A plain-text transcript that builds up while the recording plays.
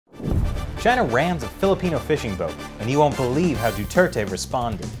China rams a Filipino fishing boat, and you won't believe how Duterte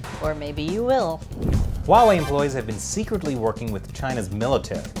responded. Or maybe you will. Huawei employees have been secretly working with China's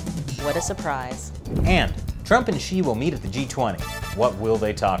military. What a surprise. And Trump and Xi will meet at the G20. What will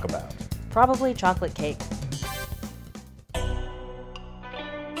they talk about? Probably chocolate cake.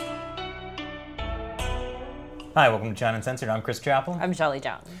 Hi, welcome to China Uncensored. I'm Chris Chappell. I'm Shelley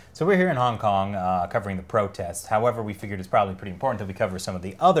Zhang. So we're here in Hong Kong covering the protests. However, we figured it's probably pretty important that we cover some of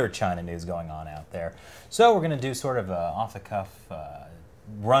the other China news going on out there. So we're going to do sort of an off-the-cuff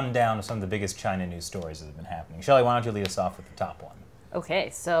rundown of some of the biggest China news stories that have been happening. Shelley, why don't you lead us off with the top one? Okay,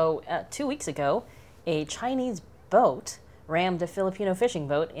 so 2 weeks ago, a Chinese boat rammed a Filipino fishing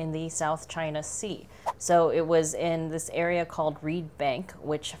boat in the South China Sea. So it was in this area called Reed Bank,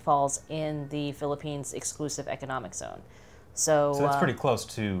 which falls in the Philippines' exclusive economic zone. So that's pretty close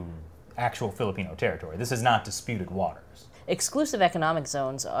to actual Filipino territory. This is not disputed waters. Exclusive economic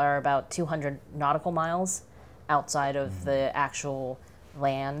zones are about 200 nautical miles outside of the actual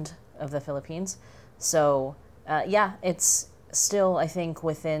land of the Philippines. So yeah, it's still, I think,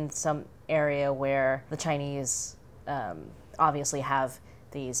 within some area where the Chinese obviously have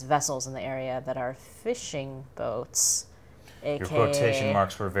these vessels in the area that are fishing boats. Your quotation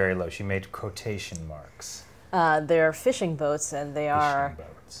marks were very low. She made quotation marks. They're fishing boats, and they are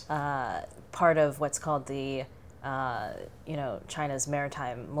part of what's called the China's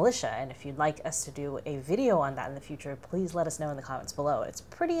maritime militia. And if you'd like us to do a video on that in the future, please let us know in the comments below. It's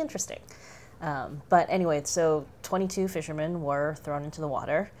pretty interesting. But anyway, so 22 fishermen were thrown into the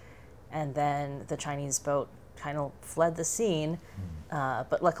water, and then the Chinese boat kind of fled the scene,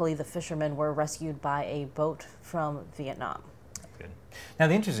 but luckily the fishermen were rescued by a boat from Vietnam. Good. Now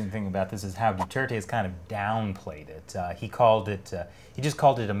the interesting thing about this is how Duterte has kind of downplayed it. He just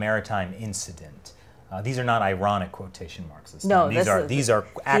called it a maritime incident. These are not ironic quotation marks this time. No, these are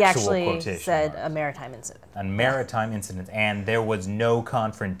actual quotation marks. He actually said a maritime incident. A maritime incident, and there was no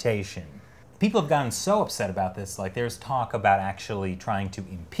confrontation. People have gotten so upset about this, like there's talk about actually trying to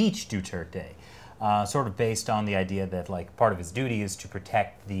impeach Duterte. Sort of based on the idea that like part of his duty is to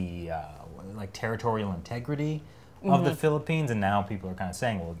protect the territorial integrity of the Philippines, and now people are kind of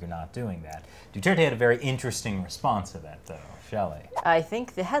saying, well, you're not doing that. Duterte had a very interesting response to that, though. Shelley? I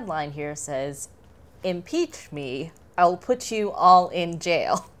think the headline here says, "Impeach me, I'll put you all in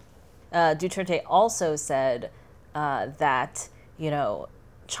jail." Duterte also said that,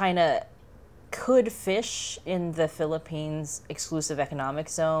 China could fish in the Philippines' exclusive economic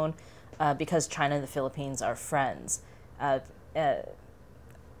zone because China and the Philippines are friends. That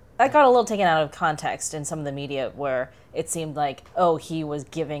got a little taken out of context in some of the media where it seemed like, oh, he was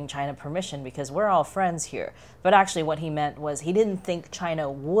giving China permission because we're all friends here. But actually what he meant was he didn't think China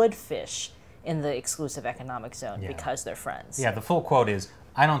would fish in the exclusive economic zone because they're friends. Yeah, the full quote is,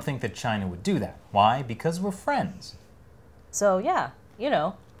 I don't think that China would do that. Why? Because we're friends. So yeah,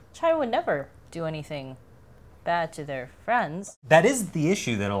 China would never do anything bad to their friends. That is the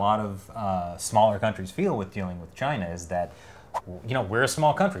issue that a lot of smaller countries feel with dealing with China, is that, we're a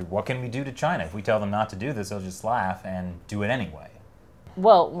small country. What can we do to China? If we tell them not to do this, they'll just laugh and do it anyway.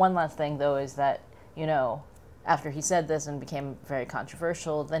 Well, one last thing, though, is that, after he said this and became very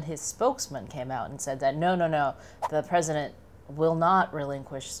controversial, then his spokesman came out and said that, no, the president will not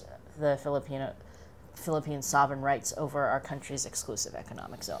relinquish the Philippine sovereign rights over our country's exclusive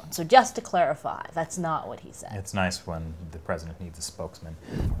economic zone. So just to clarify, that's not what he said. It's nice when the president needs a spokesman.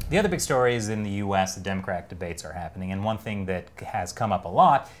 The other big story is in the U.S., the Democratic debates are happening, and one thing that has come up a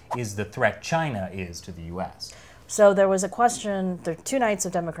lot is the threat China is to the U.S. So there was a question, there are 2 nights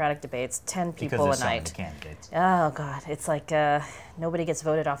of Democratic debates, 10 people a night. Because there's so many candidates. Oh, God, it's like nobody gets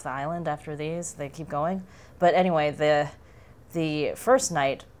voted off the island after these. They keep going. But anyway, the first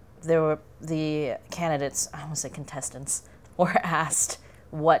night, the candidates, I almost say contestants, were asked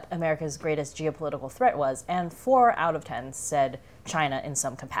what America's greatest geopolitical threat was, and 4 out of 10 said China in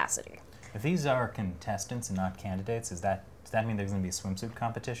some capacity. If these are contestants and not candidates, does that mean there's going to be a swimsuit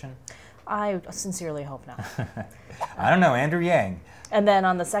competition? I sincerely hope not. I don't know, Andrew Yang. And then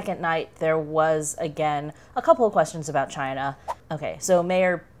on the second night, there was, again, a couple of questions about China. Okay, so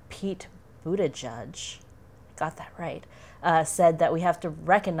Mayor Pete Buttigieg, got that right, said that we have to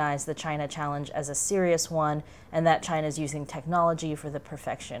recognize the China challenge as a serious one, and that China is using technology for the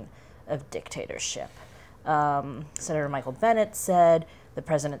perfection of dictatorship. Senator Michael Bennet said the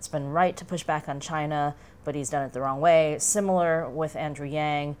president's been right to push back on China, but he's done it the wrong way. Similar with Andrew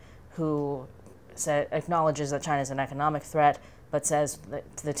Yang, who acknowledges that China is an economic threat, but says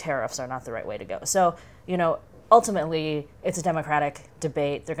that the tariffs are not the right way to go. So, ultimately, it's a democratic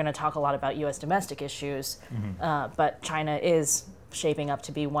debate. They're going to talk a lot about U.S. domestic issues, but China is shaping up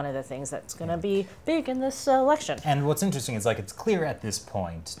to be one of the things that's going to be big in this election. And what's interesting is, like, it's clear at this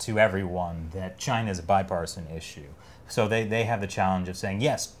point to everyone that China is a bipartisan issue. So they have the challenge of saying,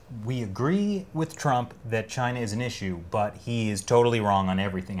 yes, we agree with Trump that China is an issue, but he is totally wrong on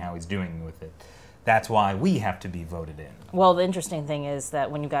everything how he's doing with it. That's why we have to be voted in. Well, the interesting thing is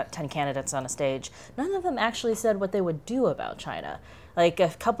that when you've got 10 candidates on a stage, none of them actually said what they would do about China. Like, a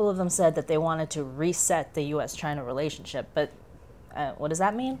couple of them said that they wanted to reset the U.S.-China relationship, but what does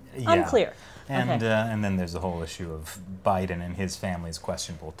that mean? Yeah. Unclear. And, okay. And then there's the whole issue of Biden and his family's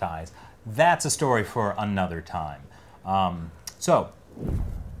questionable ties. That's a story for another time. In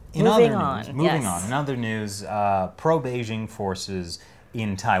other news, pro-Beijing forces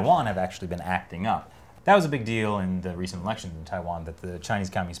in Taiwan have actually been acting up. That was a big deal in the recent elections in Taiwan, that the Chinese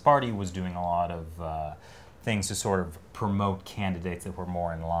Communist Party was doing a lot of things to sort of promote candidates that were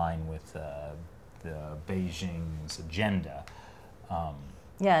more in line with the Beijing's agenda.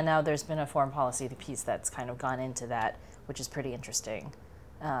 Yeah, now there's been a foreign policy piece that's kind of gone into that, which is pretty interesting.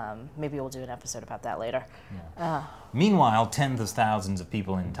 Maybe we'll do an episode about that later. Yeah. Meanwhile, tens of thousands of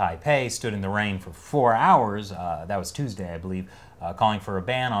people in Taipei stood in the rain for 4 hours, that was Tuesday, I believe, calling for a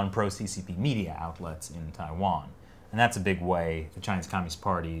ban on pro-CCP media outlets in Taiwan. And that's a big way the Chinese Communist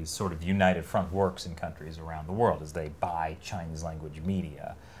Party's sort of united front works in countries around the world, as they buy Chinese language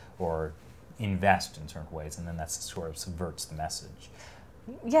media or invest in certain ways, and then that sort of subverts the message.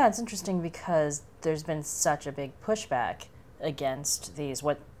 Yeah, it's interesting because there's been such a big pushback against these,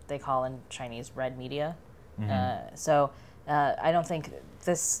 what they call in Chinese, red media. I don't think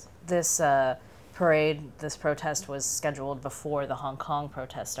this parade, this protest was scheduled before the Hong Kong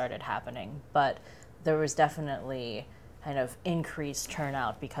protest started happening, but there was definitely kind of increased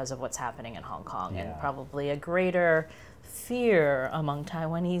turnout because of what's happening in Hong Kong, and probably a greater fear among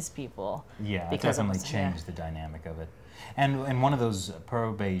Taiwanese people. Yeah, it definitely changed the dynamic of it. And one of those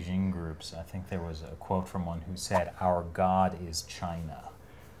pro-Beijing groups, I think there was a quote from one who said, "Our God is China,"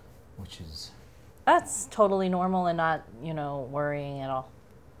 which is... That's totally normal and not, worrying at all.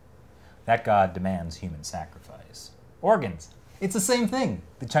 That God demands human sacrifice. Organs. It's the same thing.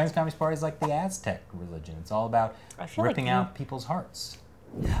 The Chinese Communist Party is like the Aztec religion. It's all about ripping out people's hearts.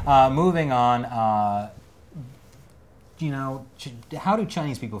 Moving on, how do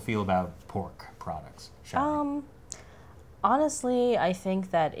Chinese people feel about pork products? Honestly, I think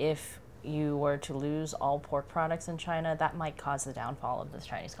that if you were to lose all pork products in China, that might cause the downfall of the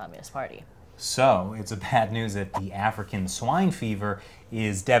Chinese Communist Party. So, it's a bad news that the African swine fever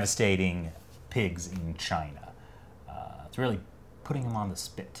is devastating pigs in China. It's really putting them on the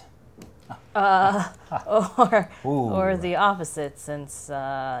spit. Or the opposite, since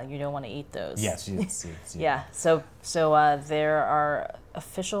you don't want to eat those. Yes. Yeah. So there are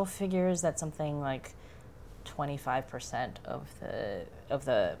official figures that something like 25% of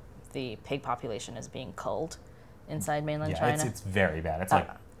the pig population is being culled inside mainland China. It's very bad. It's like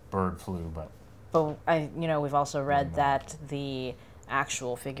bird flu, but we've also read that the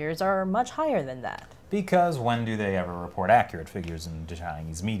actual figures are much higher than that. Because when do they ever report accurate figures in the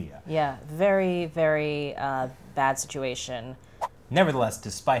Chinese media? Yeah, very, very bad situation. Nevertheless,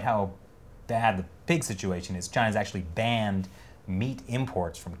 despite how bad the pig situation is, China's actually banned meat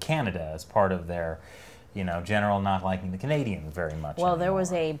imports from Canada as part of their, general not liking the Canadians very much. Well, there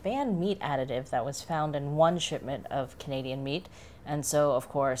was a banned meat additive that was found in one shipment of Canadian meat. And so, of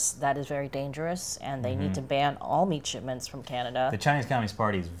course, that is very dangerous, and they need to ban all meat shipments from Canada. The Chinese Communist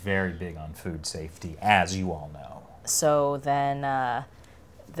Party is very big on food safety, as you all know. So then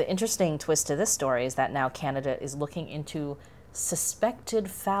the interesting twist to this story is that now Canada is looking into suspected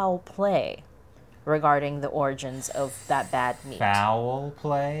foul play regarding the origins of that bad meat. Foul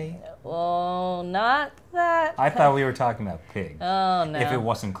play? Well, not that. I thought we were talking about pigs. Oh no! If it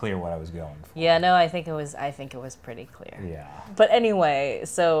wasn't clear what I was going for. Yeah, no, I think it was pretty clear. Yeah. But anyway,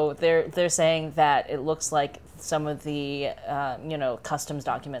 so they're saying that it looks like some of the customs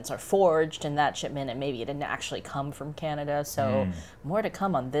documents are forged in that shipment, and maybe it didn't actually come from Canada. So more to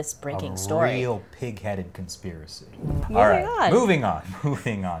come on this breaking story. A real pig-headed conspiracy. Moving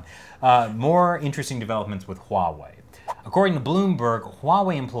on. More interesting developments with Huawei. According to Bloomberg,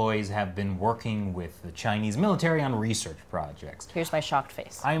 Huawei employees have been working with the Chinese military on research projects. Here's my shocked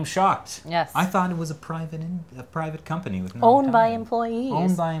face. I am shocked. Yes. I thought it was a private company with no owned by employees.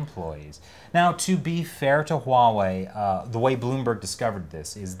 Owned by employees. Now, to be fair to Huawei, the way Bloomberg discovered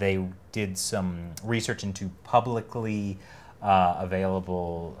this is they did some research into publicly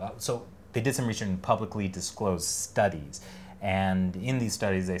available. So they did some research in publicly disclosed studies. And in these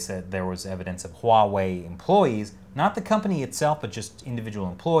studies, they said there was evidence of Huawei employees, not the company itself, but just individual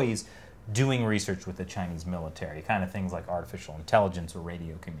employees, doing research with the Chinese military, kind of things like artificial intelligence or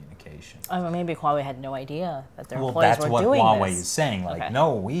radio communication. I mean, maybe Huawei had no idea that their Well, employees that's were what doing Huawei this. is saying. Like, Okay.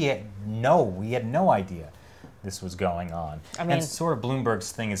 no, we had no idea this was going on. I mean- and sort of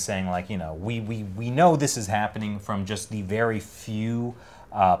Bloomberg's thing is saying, like, you know, we know this is happening from just the very few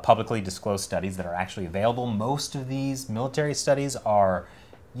publicly disclosed studies that are actually available. Most of these military studies are,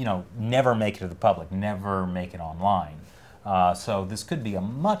 you know, never make it to the public, never make it online. So this could be a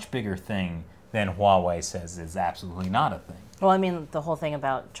much bigger thing than Huawei says is absolutely not a thing. Well, I mean, the whole thing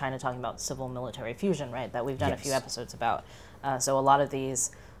about China talking about civil-military fusion, right, that we've done a few Yes. episodes about. So a lot of these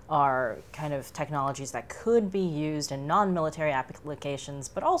are kind of technologies that could be used in non-military applications,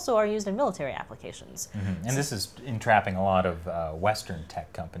 but also are used in military applications. And this is entrapping a lot of Western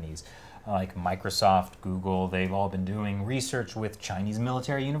tech companies like Microsoft, Google. They've all been doing research with Chinese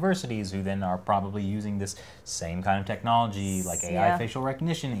military universities who then are probably using this same kind of technology like AI Yeah. facial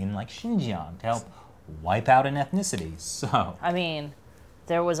recognition in like Xinjiang to help wipe out an ethnicity. So I mean,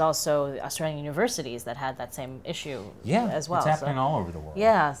 there was also Australian universities that had that same issue yeah, as well. it's happening So, all over the world.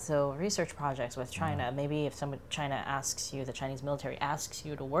 yeah, so research projects with China. Maybe if China asks you, the Chinese military asks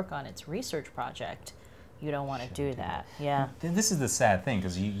you to work on its research project, you don't want to do that. Yeah. This is the sad thing,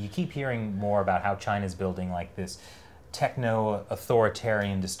 because you keep hearing more about how China's building like this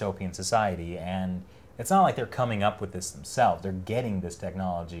techno-authoritarian dystopian society, and it's not like they're coming up with this themselves. They're getting this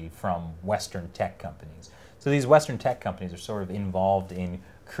technology from Western tech companies. So these Western tech companies are sort of involved in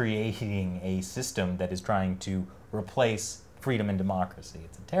creating a system that is trying to replace freedom and democracy.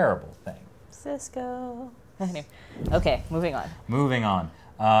 It's a terrible thing. Cisco. Anyway, okay, moving on. Moving on.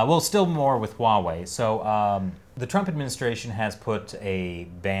 Well, still more with Huawei. So the Trump administration has put a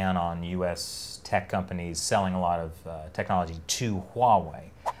ban on U.S. tech companies selling a lot of technology to Huawei.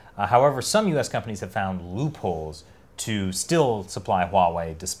 However, some U.S. companies have found loopholes to still supply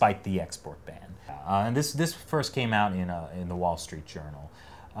Huawei despite the export ban. And this first came out in the Wall Street Journal.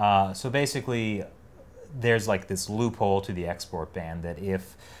 So basically, there's like this loophole to the export ban that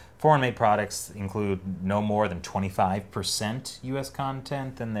if foreign-made products include no more than 25% U.S.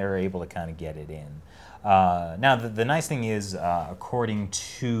 content, then they're able to kind of get it in. Now, the nice thing is, according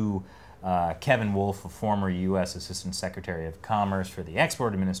to Kevin Wolf, a former U.S. Assistant Secretary of Commerce for the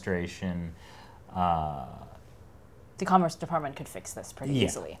Export Administration, The Commerce Department could fix this pretty Yeah.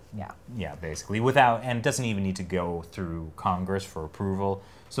 easily. Yeah. yeah, basically, without, and doesn't even need to go through Congress for approval.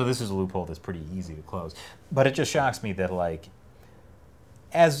 So this is a loophole that's pretty easy to close. But it just shocks me that, like,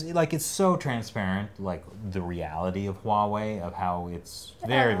 it's so transparent, like the reality of Huawei, of how it's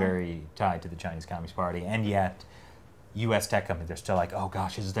very, very tied to the Chinese Communist Party, and yet U.S. tech companies are still like, oh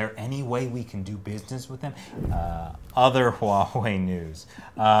gosh, is there any way we can do business with them? Other Huawei news.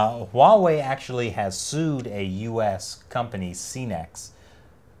 Huawei actually has sued a U.S. company, CNEX,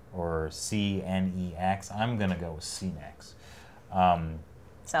 or CNEX. I'm going to go with CNEX.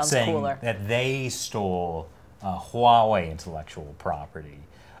 Sounds saying cooler. that they stole Huawei intellectual property.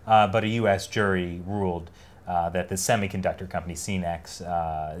 But a U.S. jury ruled that the semiconductor company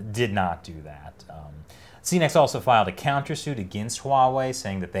CNEX did not do that. CNEX also filed a countersuit against Huawei,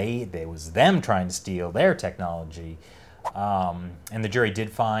 saying that it was them trying to steal their technology. And the jury did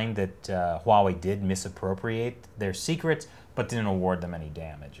find that Huawei did misappropriate their secrets, but didn't award them any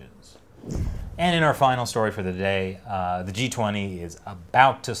damages. And in our final story for the day, the G20 is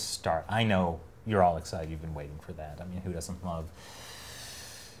about to start. I know you're all excited. You've been waiting for that. I mean, who doesn't love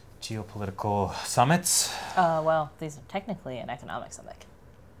geopolitical summits? Well, these are technically an economic summit.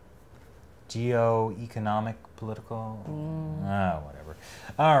 Geo-economic, political? Whatever.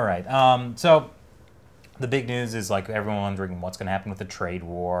 All right. So the big news is, like, everyone wondering what's going to happen with the trade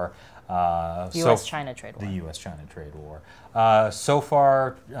war. U.S.-China trade war. The U.S.-China trade war. So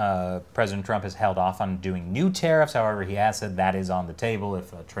far, President Trump has held off on doing new tariffs. However, he has said that is on the table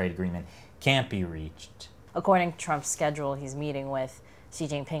if a trade agreement can't be reached. According to Trump's schedule, he's meeting with Xi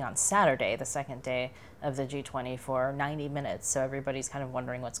Jinping on Saturday, the second day of the G20, for 90 minutes. So everybody's kind of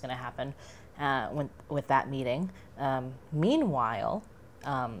wondering what's going to happen with that meeting. Meanwhile,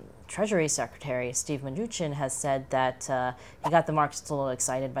 Treasury Secretary Steve Mnuchin has said that he got the markets a little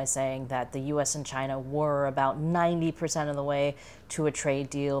excited by saying that the U.S. and China were about 90% of the way to a trade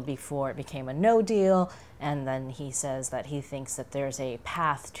deal before it became a no deal. And then he says that he thinks that there's a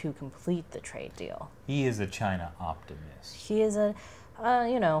path to complete the trade deal. He is a China optimist. He is a,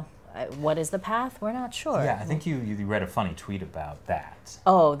 what is the path? We're not sure. Yeah, I think you read a funny tweet about that.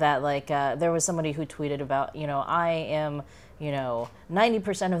 Oh, that there was somebody who tweeted about, I am,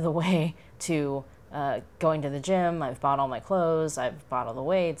 90% of the way to going to the gym. I've bought all my clothes. I've bought all the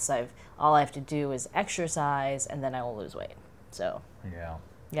weights. All I have to do is exercise, and then I will lose weight. So, Yeah.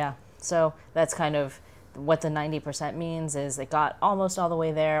 yeah. So that's kind of what the 90% means, is it got almost all the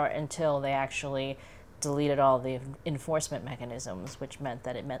way there until they actually deleted all the enforcement mechanisms, which meant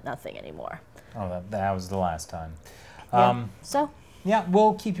that it meant nothing anymore. Oh, that was the last time. Yeah,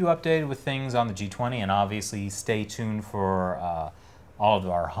 we'll keep you updated with things on the G20, and obviously stay tuned for all of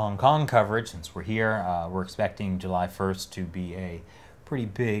our Hong Kong coverage. Since we're here, we're expecting July 1st to be a pretty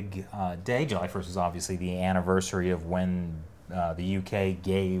big day. July 1st is obviously the anniversary of when the UK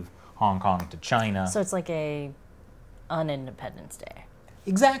gave Hong Kong to China. So it's like a un-Independence Day.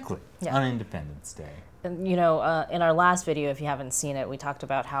 Exactly. Yeah. Un-Independence Day. And, you know, in our last video, if you haven't seen it, we talked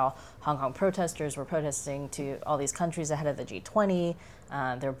about how Hong Kong protesters were protesting to all these countries ahead of the G20.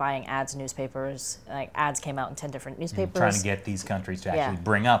 They're buying ads, newspapers. Like, ads came out in 10 different newspapers. Trying to get these countries to actually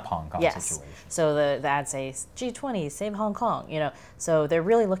bring up Hong Kong's situation. So the ads say, G20, save Hong Kong, you know. So they're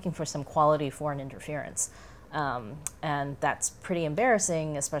really looking for some quality foreign interference. And that's pretty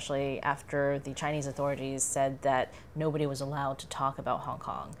embarrassing, especially after the Chinese authorities said that nobody was allowed to talk about Hong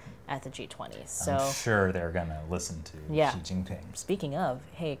Kong at the G20. So I'm sure they're going to listen to Xi Jinping. Speaking of,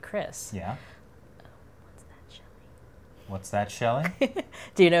 hey, Chris. Yeah? What's that, Shelley?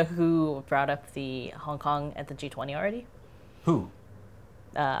 Do you know who brought up the Hong Kong at the G20 already? Who?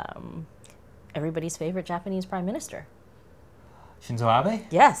 Everybody's favorite Japanese prime minister. Shinzo Abe?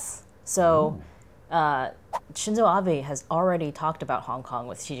 Yes. So Shinzo Abe has already talked about Hong Kong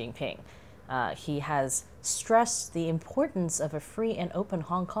with Xi Jinping. He has stressed the importance of a free and open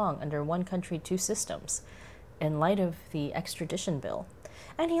Hong Kong under one country, two systems in light of the extradition bill.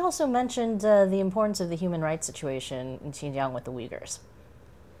 And he also mentioned the importance of the human rights situation in Xinjiang with the Uyghurs.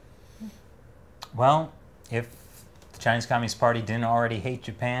 Well, if the Chinese Communist Party didn't already hate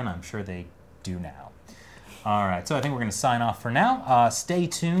Japan, I'm sure they do now. All right, so I think we're going to sign off for now. Stay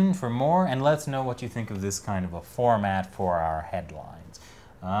tuned for more, and let us know what you think of this kind of a format for our headlines.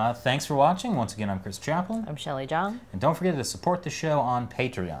 Thanks for watching. Once again, I'm Chris Chaplin. I'm Shelley Zhang. And don't forget to support the show on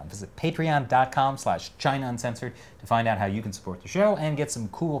Patreon. Visit patreon.com/China Uncensored to find out how you can support the show and get some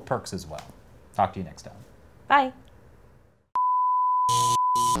cool perks as well. Talk to you next time. Bye.